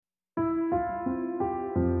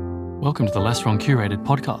Welcome to the Less Wrong Curated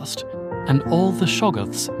podcast, and All the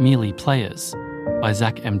Shoggoths Merely Players by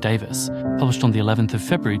Zach M. Davis, published on the 11th of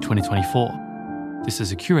February 2024. This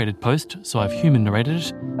is a curated post, so I've human narrated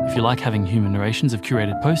it. If you like having human narrations of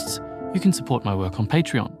curated posts, you can support my work on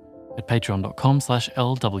Patreon at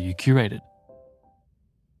patreon.com/lwcurated.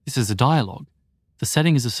 This is a dialogue. The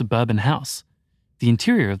setting is a suburban house. The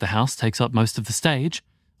interior of the house takes up most of the stage.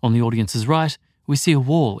 On the audience's right, we see a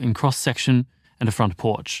wall in cross-section and a front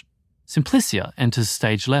porch. Simplicia enters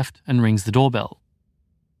stage left and rings the doorbell.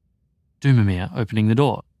 Doomamir opening the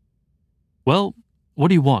door. Well, what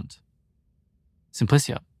do you want?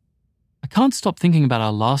 Simplicia. I can't stop thinking about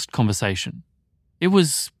our last conversation. It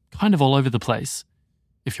was kind of all over the place.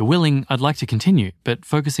 If you're willing, I'd like to continue, but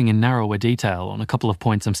focusing in narrower detail on a couple of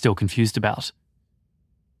points I'm still confused about.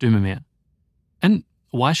 Doomamir. And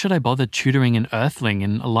why should I bother tutoring an earthling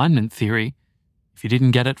in alignment theory? If you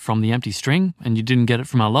didn't get it from the empty string, and you didn't get it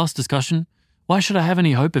from our last discussion, why should I have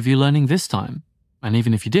any hope of you learning this time? And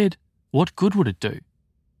even if you did, what good would it do?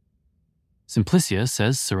 Simplicia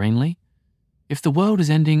says serenely, if the world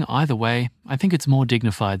is ending either way, I think it's more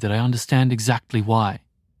dignified that I understand exactly why.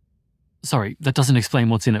 Sorry, that doesn't explain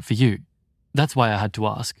what's in it for you. That's why I had to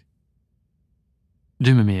ask.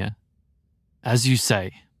 Doomamir. As you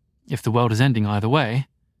say, if the world is ending either way.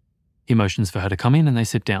 He motions for her to come in and they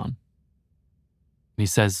sit down. He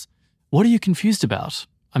says, what are you confused about?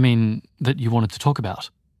 I mean, that you wanted to talk about.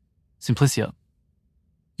 Simplicia.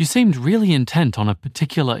 You seemed really intent on a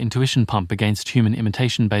particular intuition pump against human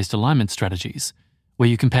imitation-based alignment strategies, where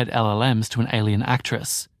you compared LLMs to an alien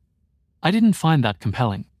actress. I didn't find that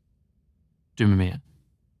compelling. Doomamir.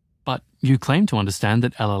 But you claim to understand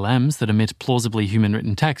that LLMs that emit plausibly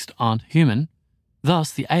human-written text aren't human.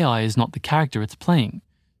 Thus, the AI is not the character it's playing.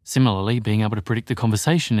 Similarly, being able to predict the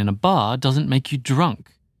conversation in a bar doesn't make you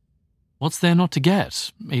drunk. What's there not to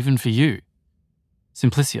get, even for you?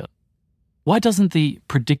 Simplicia. Why doesn't the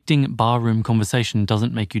predicting barroom conversation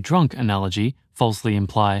doesn't make you drunk analogy falsely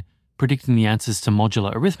imply predicting the answers to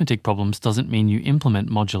modular arithmetic problems doesn't mean you implement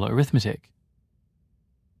modular arithmetic?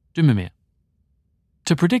 Doomamir.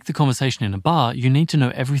 To predict the conversation in a bar, you need to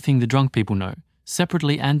know everything the drunk people know,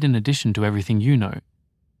 separately and in addition to everything you know.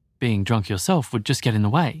 Being drunk yourself would just get in the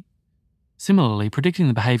way. Similarly, predicting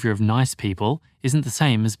the behavior of nice people isn't the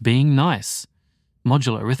same as being nice.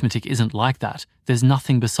 Modular arithmetic isn't like that. There's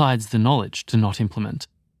nothing besides the knowledge to not implement.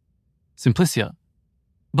 Simplicia.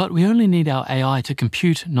 But we only need our AI to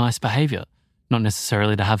compute nice behavior, not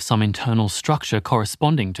necessarily to have some internal structure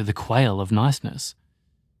corresponding to the quail of niceness.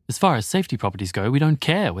 As far as safety properties go, we don't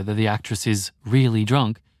care whether the actress is really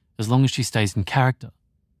drunk as long as she stays in character.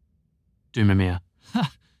 Doomamir.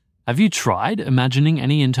 Have you tried imagining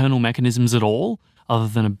any internal mechanisms at all, other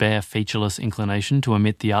than a bare featureless inclination to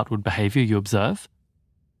emit the outward behavior you observe?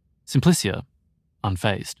 Simplicia,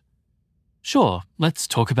 unfazed. Sure, let's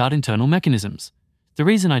talk about internal mechanisms. The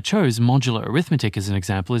reason I chose modular arithmetic as an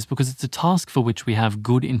example is because it's a task for which we have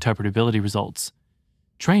good interpretability results.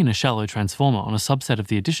 Train a shallow transformer on a subset of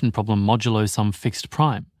the addition problem modulo some fixed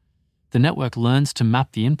prime. The network learns to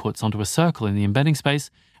map the inputs onto a circle in the embedding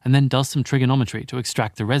space and then does some trigonometry to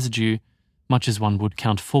extract the residue, much as one would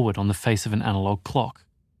count forward on the face of an analog clock.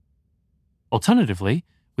 Alternatively,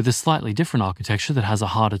 with a slightly different architecture that has a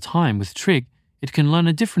harder time with trig, it can learn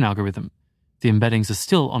a different algorithm. The embeddings are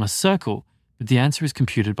still on a circle, but the answer is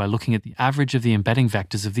computed by looking at the average of the embedding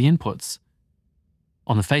vectors of the inputs.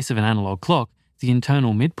 On the face of an analog clock, the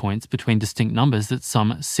internal midpoints between distinct numbers that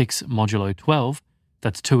sum 6 modulo 12,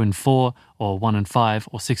 that's 2 and 4, or 1 and 5,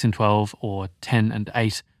 or 6 and 12, or 10 and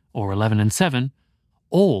 8, or 11 and 7,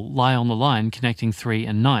 all lie on the line connecting 3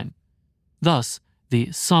 and 9. Thus,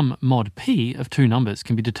 the sum mod p of two numbers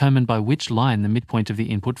can be determined by which line the midpoint of the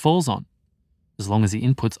input falls on, as long as the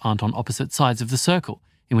inputs aren't on opposite sides of the circle,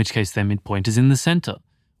 in which case their midpoint is in the center,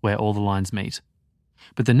 where all the lines meet.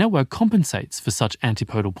 But the network compensates for such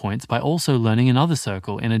antipodal points by also learning another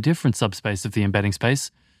circle in a different subspace of the embedding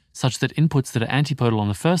space, such that inputs that are antipodal on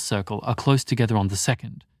the first circle are close together on the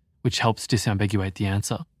second, which helps disambiguate the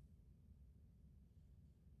answer.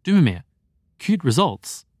 Doomamir. Cute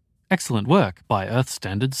results. Excellent work by Earth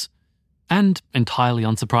standards. And entirely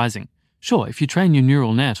unsurprising. Sure, if you train your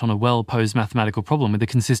neural net on a well-posed mathematical problem with a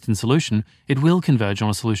consistent solution, it will converge on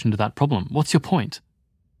a solution to that problem. What's your point?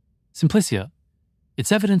 Simplicia.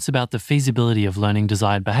 It's evidence about the feasibility of learning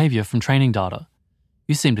desired behavior from training data.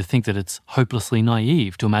 You seem to think that it's hopelessly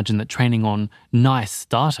naive to imagine that training on nice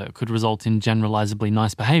data could result in generalizably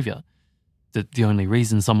nice behavior. That the only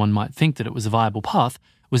reason someone might think that it was a viable path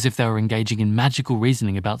was if they were engaging in magical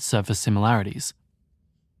reasoning about surface similarities.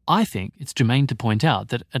 I think it's germane to point out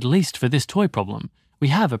that, at least for this toy problem, we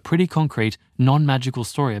have a pretty concrete, non-magical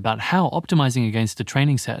story about how optimizing against a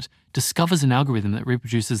training set discovers an algorithm that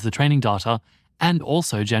reproduces the training data and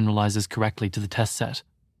also generalizes correctly to the test set.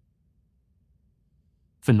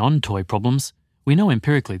 For non-toy problems, we know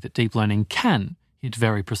empirically that deep learning can hit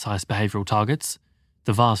very precise behavioral targets.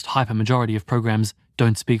 The vast hypermajority of programs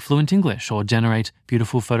don't speak fluent English or generate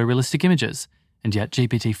beautiful photorealistic images, and yet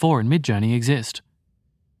GPT-4 and Midjourney exist.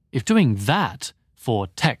 If doing that for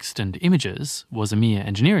text and images was a mere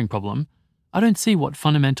engineering problem, I don't see what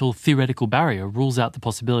fundamental theoretical barrier rules out the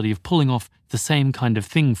possibility of pulling off the same kind of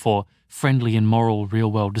thing for friendly and moral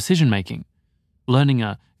real-world decision-making, learning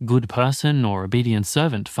a good person or obedient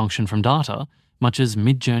servant function from data, much as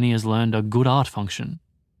Midjourney has learned a good art function.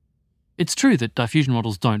 It's true that diffusion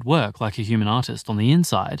models don't work like a human artist on the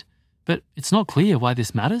inside, but it's not clear why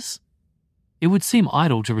this matters. It would seem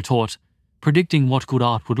idle to retort, predicting what good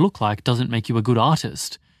art would look like doesn't make you a good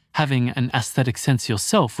artist. Having an aesthetic sense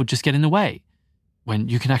yourself would just get in the way, when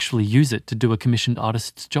you can actually use it to do a commissioned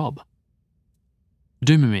artist's job.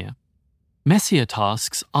 Doomamere. Messier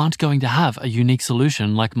tasks aren't going to have a unique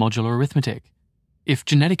solution like modular arithmetic. If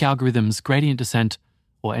genetic algorithms, gradient descent,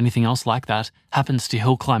 or anything else like that happens to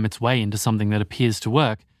hill climb its way into something that appears to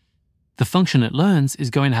work, the function it learns is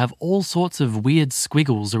going to have all sorts of weird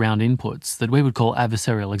squiggles around inputs that we would call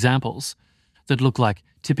adversarial examples, that look like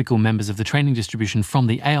typical members of the training distribution from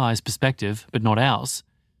the AI's perspective, but not ours,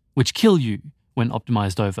 which kill you when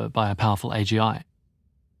optimized over by a powerful AGI.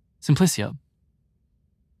 Simplicia.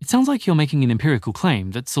 It sounds like you're making an empirical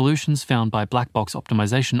claim that solutions found by black box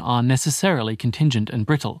optimization are necessarily contingent and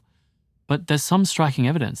brittle, but there's some striking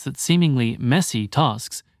evidence that seemingly messy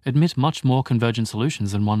tasks admit much more convergent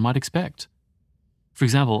solutions than one might expect. For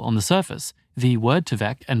example, on the surface, the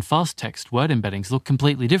word-to-vec and fast text word embeddings look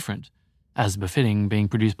completely different, as befitting being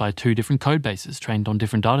produced by two different code bases trained on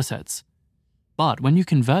different datasets. But when you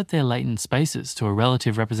convert their latent spaces to a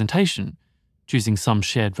relative representation, choosing some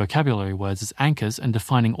shared vocabulary words as anchors and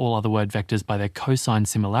defining all other word vectors by their cosine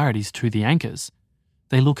similarities to the anchors,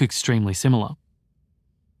 they look extremely similar.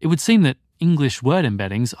 It would seem that English word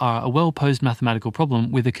embeddings are a well-posed mathematical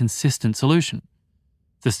problem with a consistent solution.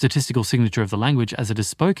 The statistical signature of the language as it is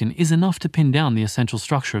spoken is enough to pin down the essential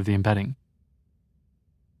structure of the embedding.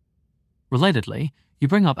 Relatedly, you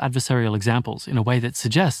bring up adversarial examples in a way that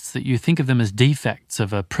suggests that you think of them as defects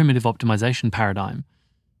of a primitive optimization paradigm.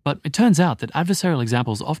 But it turns out that adversarial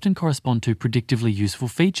examples often correspond to predictively useful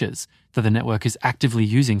features that the network is actively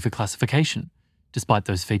using for classification, despite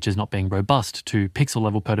those features not being robust to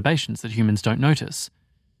pixel-level perturbations that humans don't notice,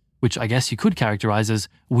 which I guess you could characterize as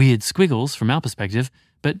weird squiggles from our perspective,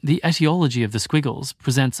 but the etiology of the squiggles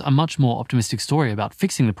presents a much more optimistic story about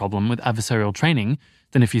fixing the problem with adversarial training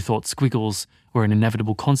than if you thought squiggles were an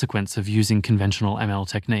inevitable consequence of using conventional ML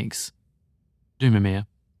techniques. Doomamere.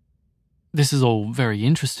 This is all very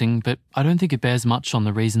interesting, but I don't think it bears much on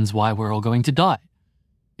the reasons why we're all going to die.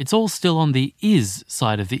 It's all still on the is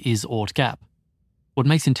side of the is-ought gap. What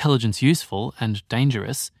makes intelligence useful and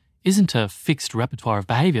dangerous isn't a fixed repertoire of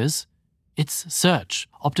behaviors. It's search,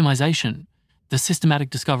 optimization, the systematic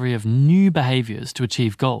discovery of new behaviors to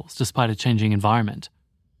achieve goals despite a changing environment.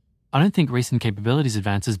 I don't think recent capabilities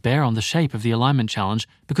advances bear on the shape of the alignment challenge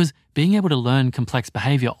because being able to learn complex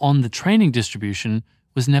behavior on the training distribution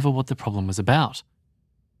was never what the problem was about.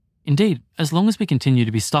 Indeed, as long as we continue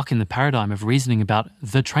to be stuck in the paradigm of reasoning about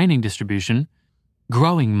the training distribution,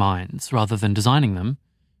 growing minds rather than designing them,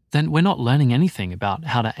 then we're not learning anything about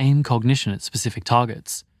how to aim cognition at specific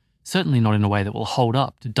targets, certainly not in a way that will hold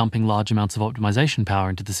up to dumping large amounts of optimization power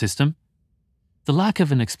into the system. The lack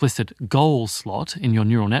of an explicit goal slot in your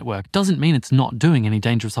neural network doesn't mean it's not doing any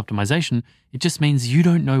dangerous optimization, it just means you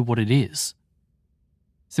don't know what it is.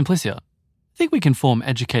 Simplicia. I think we can form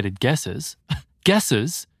educated guesses.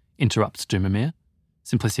 Guesses? Interrupts Doomamere.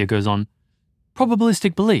 Simplicia goes on.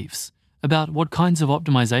 Probabilistic beliefs about what kinds of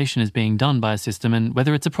optimization is being done by a system and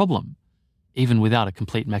whether it's a problem, even without a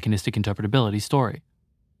complete mechanistic interpretability story.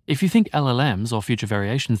 If you think LLMs or future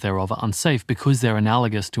variations thereof are unsafe because they're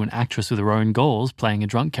analogous to an actress with her own goals playing a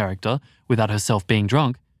drunk character without herself being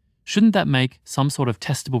drunk, shouldn't that make some sort of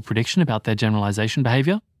testable prediction about their generalization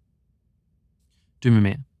behavior?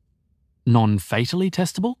 Doomamere. Non-fatally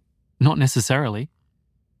testable? Not necessarily.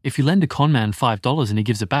 If you lend a conman $5 and he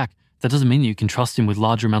gives it back, that doesn't mean you can trust him with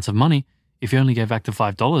larger amounts of money if you only gave back the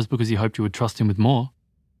 $5 because you hoped you would trust him with more.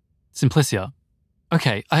 Simplicia.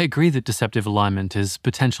 Okay, I agree that deceptive alignment is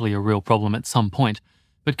potentially a real problem at some point,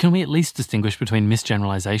 but can we at least distinguish between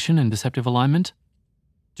misgeneralization and deceptive alignment?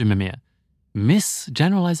 Doomamere.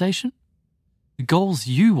 Misgeneralization? The goals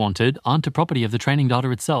you wanted aren't a property of the training data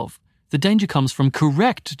itself. The danger comes from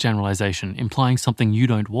correct generalization, implying something you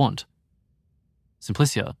don't want.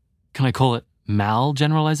 Simplicia, can I call it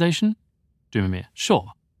mal-generalization? Dumamir,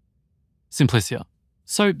 sure. Simplicia,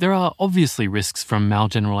 so there are obviously risks from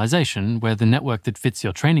mal-generalization where the network that fits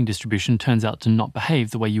your training distribution turns out to not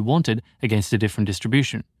behave the way you wanted against a different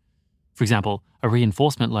distribution. For example, a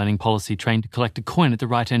reinforcement learning policy trained to collect a coin at the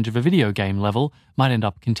right edge of a video game level might end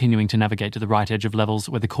up continuing to navigate to the right edge of levels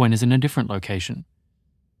where the coin is in a different location.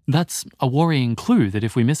 That's a worrying clue that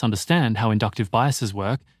if we misunderstand how inductive biases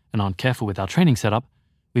work and aren't careful with our training setup,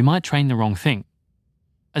 we might train the wrong thing.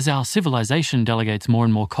 As our civilization delegates more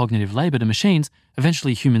and more cognitive labor to machines,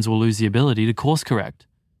 eventually humans will lose the ability to course correct.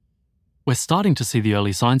 We're starting to see the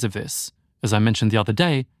early signs of this. As I mentioned the other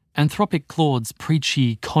day, Anthropic Claude's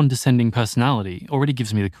preachy, condescending personality already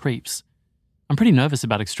gives me the creeps. I'm pretty nervous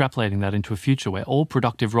about extrapolating that into a future where all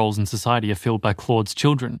productive roles in society are filled by Claude's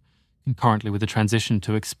children, concurrently with the transition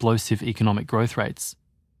to explosive economic growth rates.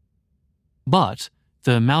 But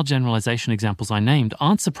the malgeneralization examples I named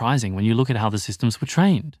aren't surprising when you look at how the systems were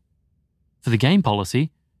trained. For the game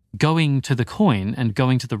policy, going to the coin and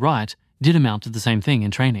going to the right did amount to the same thing in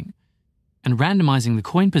training. And randomizing the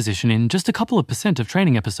coin position in just a couple of % of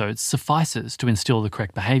training episodes suffices to instill the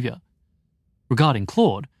correct behavior. Regarding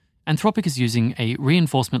Claude, Anthropic is using a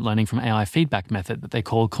reinforcement learning from AI feedback method that they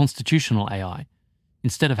call constitutional AI.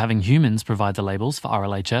 Instead of having humans provide the labels for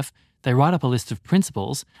RLHF, they write up a list of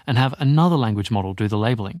principles and have another language model do the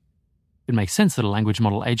labeling. It makes sense that a language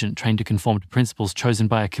model agent trained to conform to principles chosen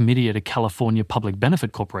by a committee at a California Public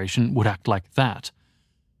Benefit Corporation would act like that.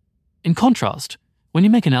 In contrast, when you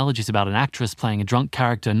make analogies about an actress playing a drunk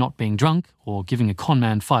character not being drunk or giving a con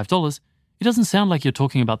man $5, it doesn't sound like you're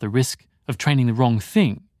talking about the risk of training the wrong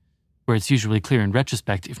thing, where it's usually clear in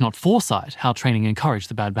retrospect, if not foresight, how training encouraged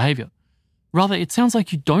the bad behavior. Rather, it sounds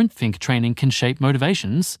like you don't think training can shape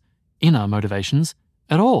motivations, inner motivations,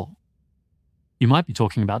 at all. You might be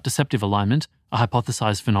talking about deceptive alignment, a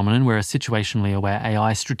hypothesized phenomenon where a situationally aware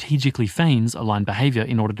AI strategically feigns aligned behavior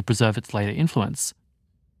in order to preserve its later influence.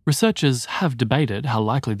 Researchers have debated how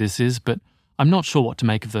likely this is, but I'm not sure what to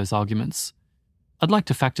make of those arguments. I'd like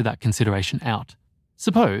to factor that consideration out.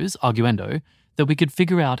 Suppose, arguendo, that we could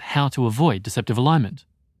figure out how to avoid deceptive alignment.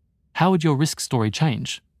 How would your risk story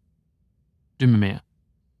change? Dumamir,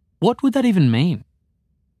 what would that even mean?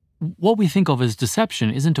 What we think of as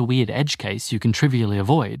deception isn't a weird edge case you can trivially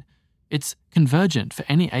avoid. It's convergent for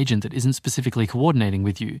any agent that isn't specifically coordinating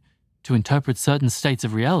with you to interpret certain states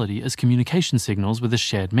of reality as communication signals with a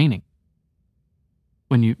shared meaning.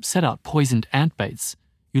 When you set out poisoned ant baits,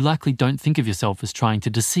 you likely don't think of yourself as trying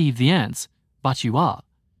to deceive the ants, but you are.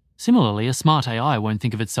 Similarly, a smart AI won't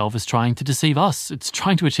think of itself as trying to deceive us, it's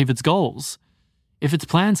trying to achieve its goals. If its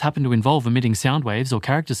plans happen to involve emitting sound waves or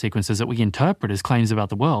character sequences that we interpret as claims about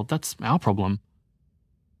the world, that's our problem.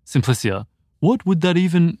 Simplicia, what would that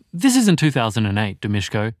even... This isn't 2008,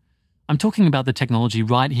 Domishko. I'm talking about the technology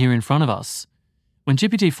right here in front of us. When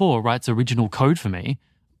GPT-4 writes original code for me,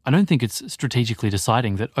 I don't think it's strategically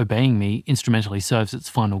deciding that obeying me instrumentally serves its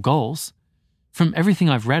final goals. From everything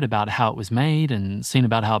I've read about how it was made and seen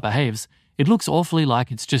about how it behaves, it looks awfully like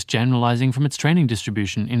it's just generalizing from its training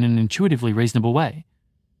distribution in an intuitively reasonable way.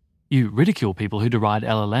 You ridicule people who deride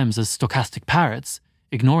LLMs as stochastic parrots,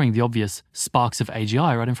 ignoring the obvious sparks of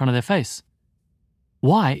AGI right in front of their face.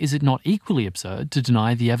 Why is it not equally absurd to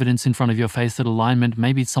deny the evidence in front of your face that alignment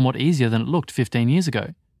may be somewhat easier than it looked 15 years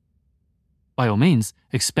ago? By all means,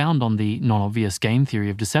 expound on the non-obvious game theory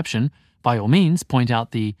of deception. By all means, point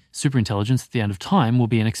out the superintelligence at the end of time will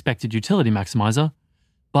be an expected utility maximizer.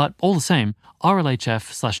 But all the same,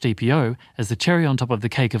 RLHF/DPO, as the cherry on top of the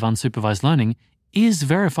cake of unsupervised learning, is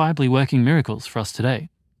verifiably working miracles for us today.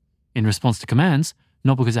 In response to commands,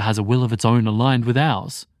 not because it has a will of its own aligned with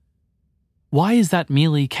ours. Why is that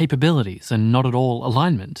merely capabilities and not at all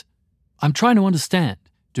alignment? I'm trying to understand,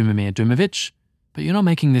 Dumamir Dumovich, but you're not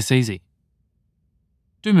making this easy.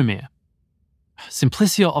 Dumamir.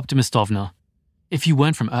 Simplicia Optimistovna. If you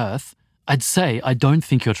weren't from Earth, I'd say I don't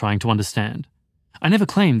think you're trying to understand. I never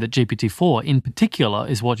claimed that GPT-4 in particular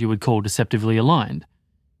is what you would call deceptively aligned.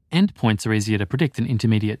 Endpoints are easier to predict than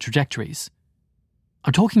intermediate trajectories.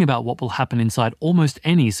 I'm talking about what will happen inside almost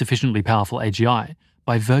any sufficiently powerful AGI,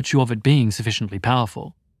 by virtue of it being sufficiently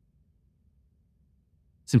powerful.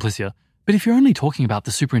 Simplicia, but if you're only talking about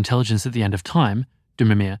the superintelligence at the end of time,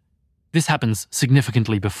 Dumamir, this happens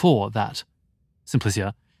significantly before that.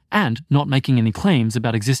 Simplicia, and not making any claims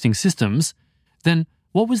about existing systems, then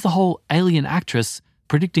what was the whole alien actress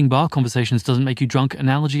predicting bar conversations doesn't make you drunk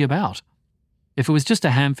analogy about? If it was just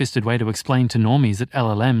a ham-fisted way to explain to normies that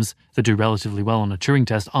LLMs that do relatively well on a Turing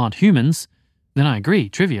test aren't humans, then I agree,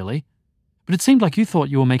 trivially. But it seemed like you thought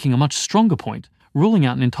you were making a much stronger point, ruling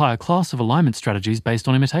out an entire class of alignment strategies based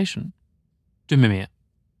on imitation. Dumimir.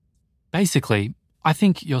 Basically, I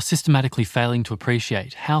think you're systematically failing to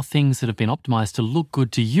appreciate how things that have been optimized to look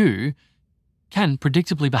good to you can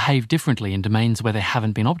predictably behave differently in domains where they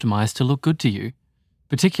haven't been optimized to look good to you,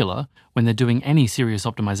 particular when they're doing any serious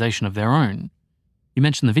optimization of their own. You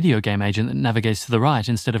mentioned the video game agent that navigates to the right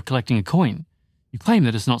instead of collecting a coin. You claim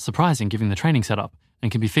that it's not surprising given the training setup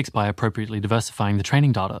and can be fixed by appropriately diversifying the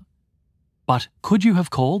training data. But could you have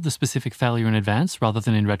called the specific failure in advance rather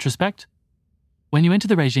than in retrospect? When you enter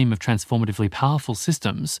the regime of transformatively powerful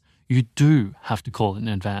systems, you do have to call it in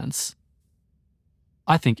advance.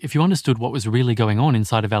 I think if you understood what was really going on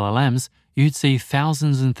inside of LLMs, you'd see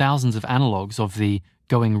thousands and thousands of analogues of the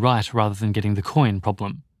going right rather than getting the coin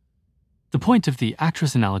problem. The point of the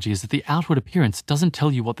actress analogy is that the outward appearance doesn't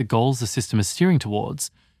tell you what the goals the system is steering towards,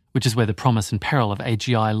 which is where the promise and peril of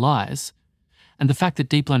AGI lies. And the fact that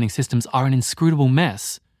deep learning systems are an inscrutable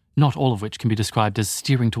mess, not all of which can be described as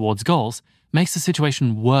steering towards goals, makes the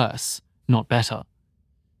situation worse, not better.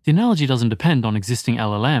 The analogy doesn't depend on existing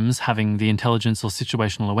LLMs having the intelligence or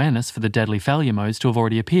situational awareness for the deadly failure modes to have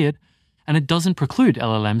already appeared, and it doesn't preclude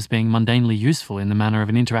LLMs being mundanely useful in the manner of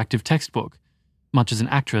an interactive textbook, much as an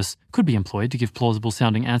actress could be employed to give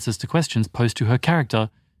plausible-sounding answers to questions posed to her character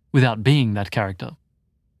without being that character.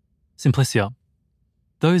 Simplicia.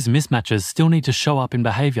 Those mismatches still need to show up in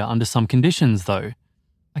behaviour under some conditions, though.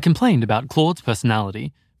 I complained about Claude's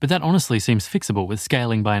personality, but that honestly seems fixable with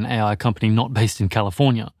scaling by an AI company not based in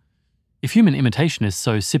California. If human imitation is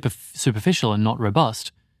so superficial and not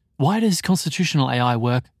robust, why does constitutional AI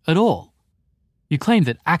work at all? You claim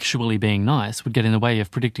that actually being nice would get in the way of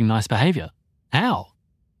predicting nice behaviour. How?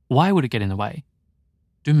 Why would it get in the way?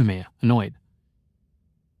 Dumimir, annoyed.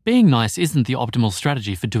 Being nice isn't the optimal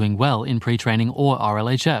strategy for doing well in pre-training or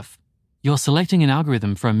RLHF. You're selecting an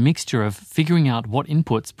algorithm for a mixture of figuring out what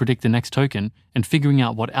inputs predict the next token and figuring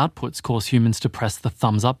out what outputs cause humans to press the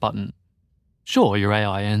thumbs up button. Sure, your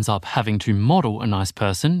AI ends up having to model a nice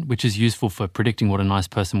person, which is useful for predicting what a nice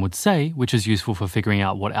person would say, which is useful for figuring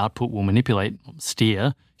out what output will manipulate,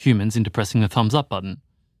 steer, humans into pressing the thumbs up button.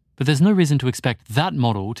 But there's no reason to expect that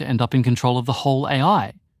model to end up in control of the whole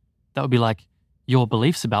AI. That would be like your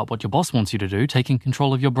beliefs about what your boss wants you to do taking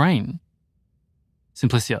control of your brain.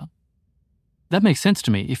 Simplicia. That makes sense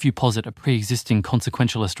to me if you posit a pre-existing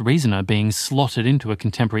consequentialist reasoner being slotted into a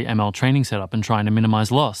contemporary ML training setup and trying to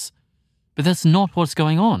minimize loss. But that's not what's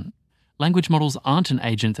going on. Language models aren't an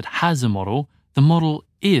agent that has a model. The model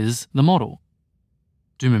is the model.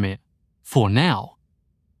 Dumimir. For now.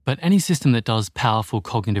 But any system that does powerful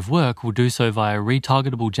cognitive work will do so via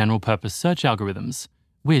retargetable general-purpose search algorithms,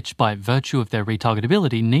 which, by virtue of their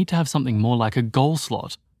retargetability, need to have something more like a goal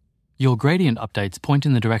slot. Your gradient updates point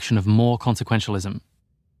in the direction of more consequentialism.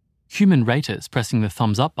 Human raters pressing the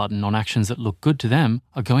thumbs up button on actions that look good to them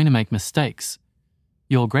are going to make mistakes.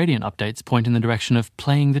 Your gradient updates point in the direction of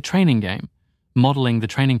playing the training game, modeling the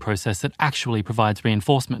training process that actually provides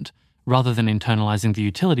reinforcement, rather than internalizing the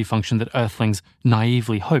utility function that Earthlings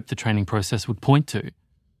naively hoped the training process would point to.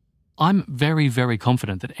 I'm very, very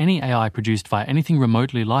confident that any AI produced via anything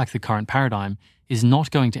remotely like the current paradigm is not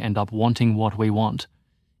going to end up wanting what we want,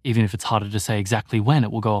 even if it's harder to say exactly when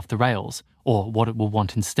it will go off the rails, or what it will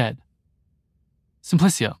want instead.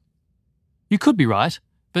 Simplicia. You could be right,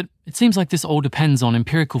 but it seems like this all depends on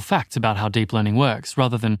empirical facts about how deep learning works,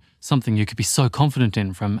 rather than something you could be so confident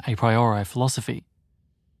in from a priori philosophy.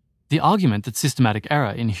 The argument that systematic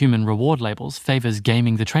error in human reward labels favours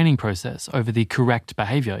gaming the training process over the correct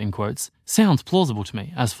behaviour, in quotes, sounds plausible to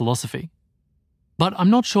me as philosophy. But I'm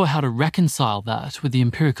not sure how to reconcile that with the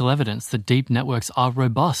empirical evidence that deep networks are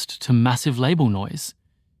robust to massive label noise.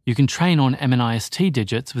 You can train on MNIST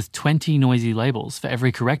digits with 20 noisy labels for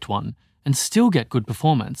every correct one and still get good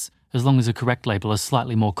performance as long as a correct label is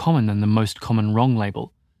slightly more common than the most common wrong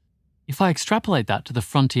label. If I extrapolate that to the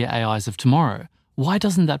frontier AIs of tomorrow, why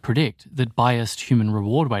doesn't that predict that biased human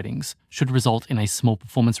reward weightings should result in a small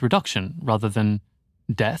performance reduction rather than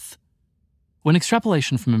death? When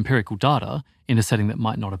extrapolation from empirical data, in a setting that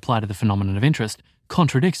might not apply to the phenomenon of interest,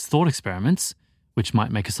 contradicts thought experiments, which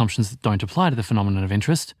might make assumptions that don't apply to the phenomenon of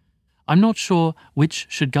interest, I'm not sure which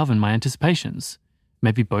should govern my anticipations.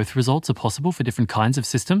 Maybe both results are possible for different kinds of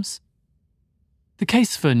systems? The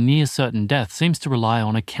case for near certain death seems to rely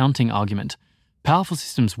on a counting argument. Powerful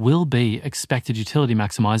systems will be expected utility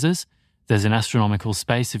maximizers. There's an astronomical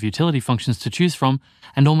space of utility functions to choose from,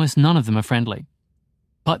 and almost none of them are friendly.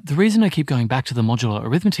 But the reason I keep going back to the modular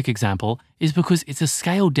arithmetic example is because it's a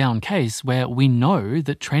scaled-down case where we know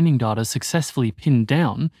that training data successfully pinned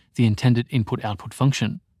down the intended input-output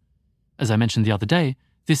function. as I mentioned the other day,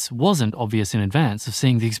 this wasn't obvious in advance of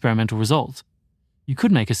seeing the experimental result. You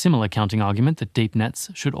could make a similar counting argument that deep nets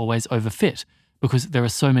should always overfit because there are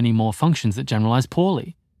so many more functions that generalize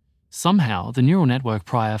poorly. Somehow, the neural network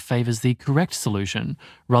prior favors the correct solution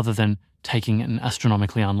rather than taking an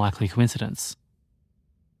astronomically unlikely coincidence.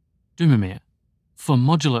 Dumamir. For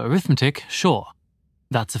modular arithmetic, sure.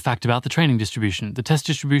 That's a fact about the training distribution, the test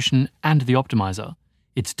distribution, and the optimizer.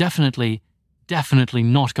 It's definitely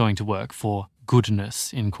not going to work for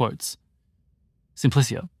goodness, in quotes.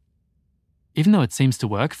 Simplicia. Even though it seems to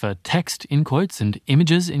work for text, in quotes, and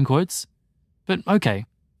images, in quotes, but okay,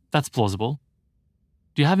 that's plausible.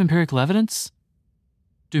 Do you have empirical evidence?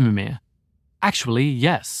 Dumamir. Actually,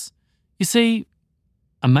 yes. You see,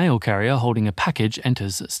 a mail carrier holding a package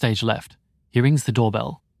enters stage left. He rings the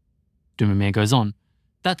doorbell. Dumamir goes on.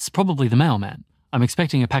 That's probably the mailman. I'm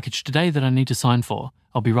expecting a package today that I need to sign for.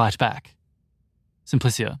 I'll be right back.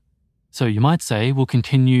 Simplicia. So you might say we'll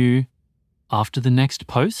continue after the next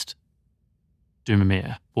post?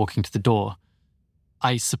 Dumamir, walking to the door.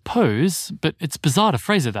 I suppose, but it's bizarre to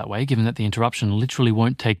phrase it that way given that the interruption literally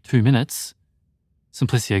won't take 2 minutes.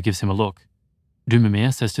 Simplicia gives him a look.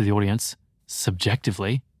 Dumamir says to the audience,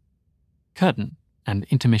 subjectively, curtain and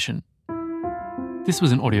intermission. This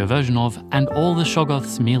was an audio version of And All the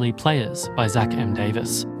Shoggoths Merely Players by Zach M.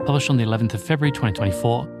 Davis, published on the 11th of February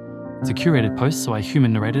 2024. It's a curated post, so I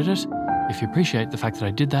human narrated it. If you appreciate the fact that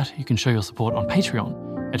I did that, you can show your support on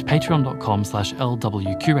Patreon at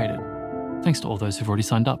patreon.com/lwcurated. Thanks to all those who've already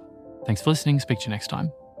signed up. Thanks for listening. Speak to you next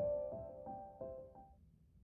time.